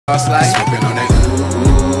Like smoking on that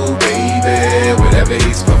ooh, baby. Whatever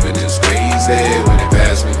he's puffing is crazy when it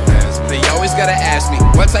pass me. They always gotta ask me,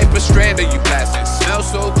 what type of strand are you blasting?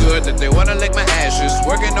 Smells so good that they wanna lick my ashes.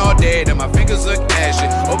 Working all day till my fingers look ashy.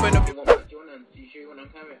 Open up.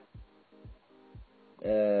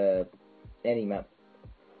 Any map.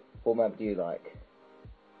 What map do you like?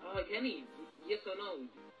 I like any. Yes or no?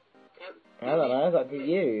 I don't know, it's up to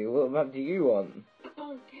you. What map do you want? I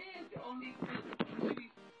don't care. The only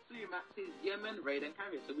three maps is Yemen, Raid, and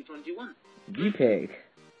Carrier. So which one do you want? You pick.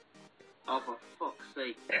 Oh, for fuck's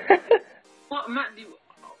sake. What map do you...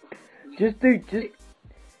 Oh.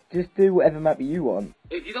 Just do whatever map you want.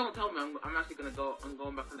 If you don't tell me, I'm actually gonna go. I'm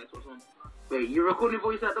going back on the Xbox One. Wait, you're recording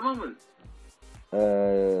voice at the moment? I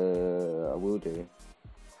will do.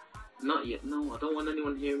 Not yet. No, I don't want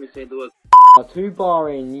anyone hearing me say the word. 2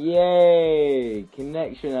 barring, yay!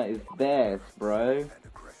 Connection at its best, bro.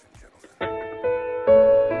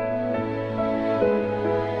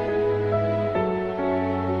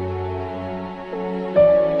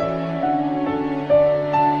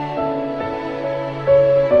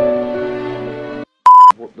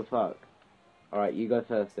 What the fuck? Alright, you go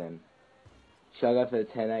first then. Should I go for the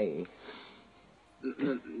 1080? Do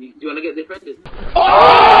you want to get defended?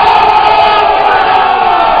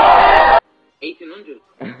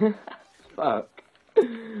 1800. Fuck.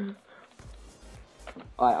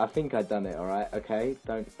 I think I've done it, alright? Okay?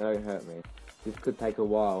 Don't hurt me. This could take a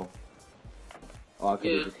while. Oh, I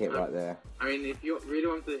could have just hit right there. I mean, if you really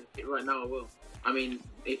want to hit right now, I will. I mean,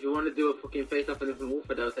 if you want to do a fucking face-off and different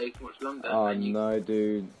warfare, that'll take much longer. Oh, no,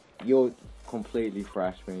 dude. You're completely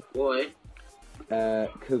thrashed me. Why?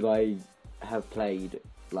 Because I have played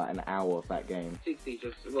like an hour of that game. 60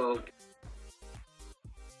 just, well...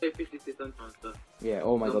 56 sometimes, so... Yeah,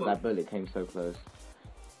 oh my god, that bullet came so close.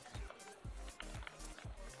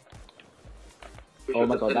 Oh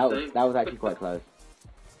my god, that was actually quite close.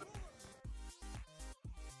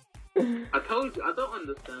 I told you, I don't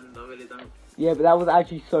understand, I really don't. Yeah, but that was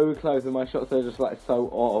actually so close and my shots are just like so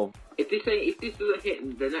off. If this doesn't hit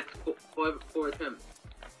in the next four attempts...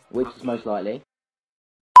 Which is most likely.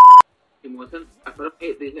 More attempts, I could have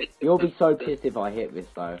hit these next... You'll be so pissed if I hit this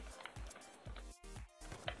though.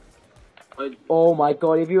 Oh my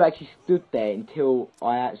god, if you actually stood there until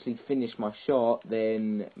I actually finished my shot,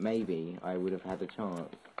 then maybe I would have had a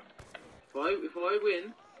chance. If I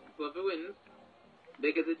win, whoever wins,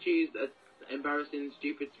 they get to choose an embarrassing,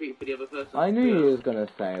 stupid tweet for the other person. I knew you was gonna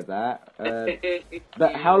say that.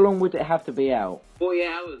 But how long would it have to be out? 48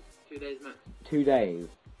 hours, 2 days max. 2 days.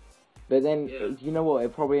 But then, you know what,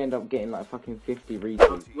 it'll probably end up getting like fucking 50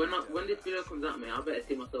 retweets. When this video comes out, mate, I better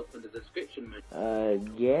see myself in the description, mate.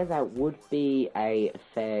 Yeah, that would be a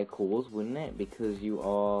fair cause, wouldn't it? Because you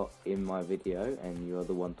are in my video and you are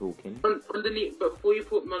the one talking. Underneath, but before you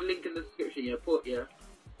put my link in the description, put,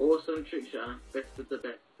 awesome Trickshot, best of the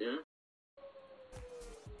best, yeah?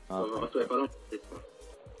 Okay. So, I swear, if I don't this one.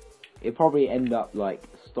 It'll probably end up like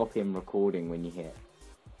stopping recording when you hit.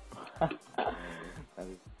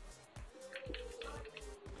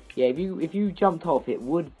 Yeah, if you jumped off, it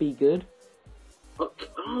would be good.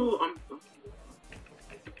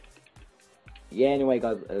 Yeah, anyway,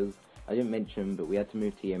 guys, as I didn't mention, but we had to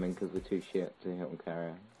move to Yemen because we're too shit to hit on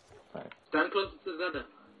carrier. So. Stand closer to the other.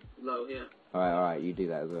 Low here. Alright, you do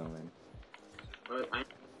that as well, man. Alright,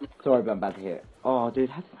 Sorry, but I'm about to hit. Oh, dude,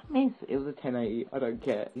 how did I miss? It was a 1080. I don't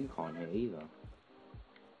care. You can't hit either.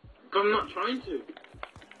 I'm not trying to.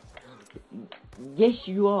 Yes,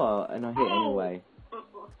 you are, and I hit anyway.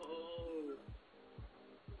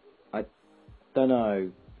 I don't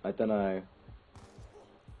know.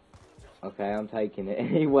 Okay, I'm taking it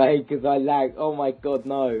anyway, because I lagged. Oh my god,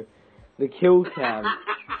 no. The kill cam.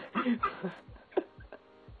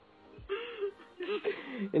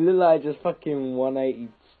 It looked like I just fucking 180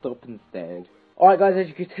 stop instead. Alright guys, as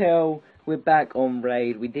you could tell, we're back on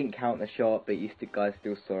Raid. We didn't count the shot, but you guys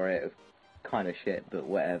still saw it. It was kind of shit, but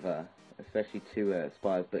whatever. Especially 2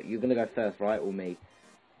 spies. But you're gonna go first, right, or me?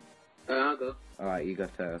 I'll go. Alright, you go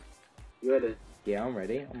first. You ready? Yeah, I'm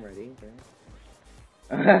ready.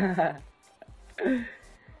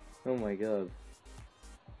 Oh my god.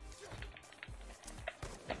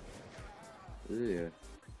 Ew.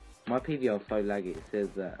 My PVR is so laggy, it says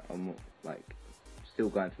that I'm like still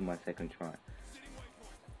going for my second try.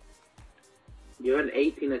 You had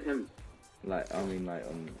 18 attempts. Like, I mean like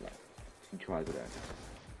on like 2 tries ago.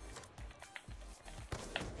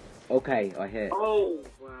 Okay, I hit. Oh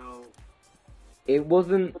wow. It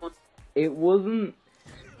wasn't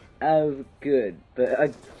as good, but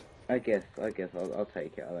I guess I'll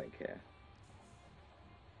take it. I don't care.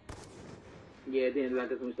 Yeah, it didn't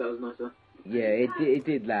lag as much. That was nicer. Yeah, it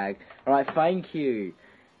did lag. Alright, thank you.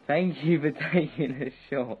 Thank you for taking a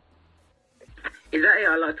shot. Is that it?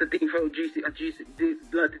 I like to default juicy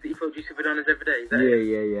bananas every day. Is that it?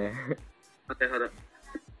 Yeah. Okay, hold up.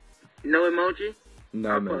 No emoji?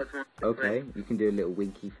 No, man. Okay, you can do a little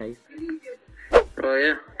winky face. Oh,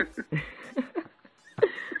 yeah.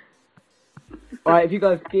 Alright, if you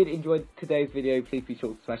guys did enjoy today's video, please be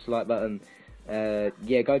sure to smash the like button.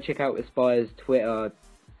 Yeah, go check out Aspirez Twitter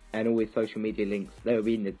and all his social media links. They will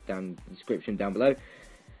be in the description down below.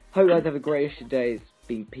 Hope you guys have a great day. It's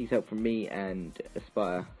been peace out from me and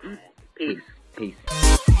Aspire. Peace. Peace.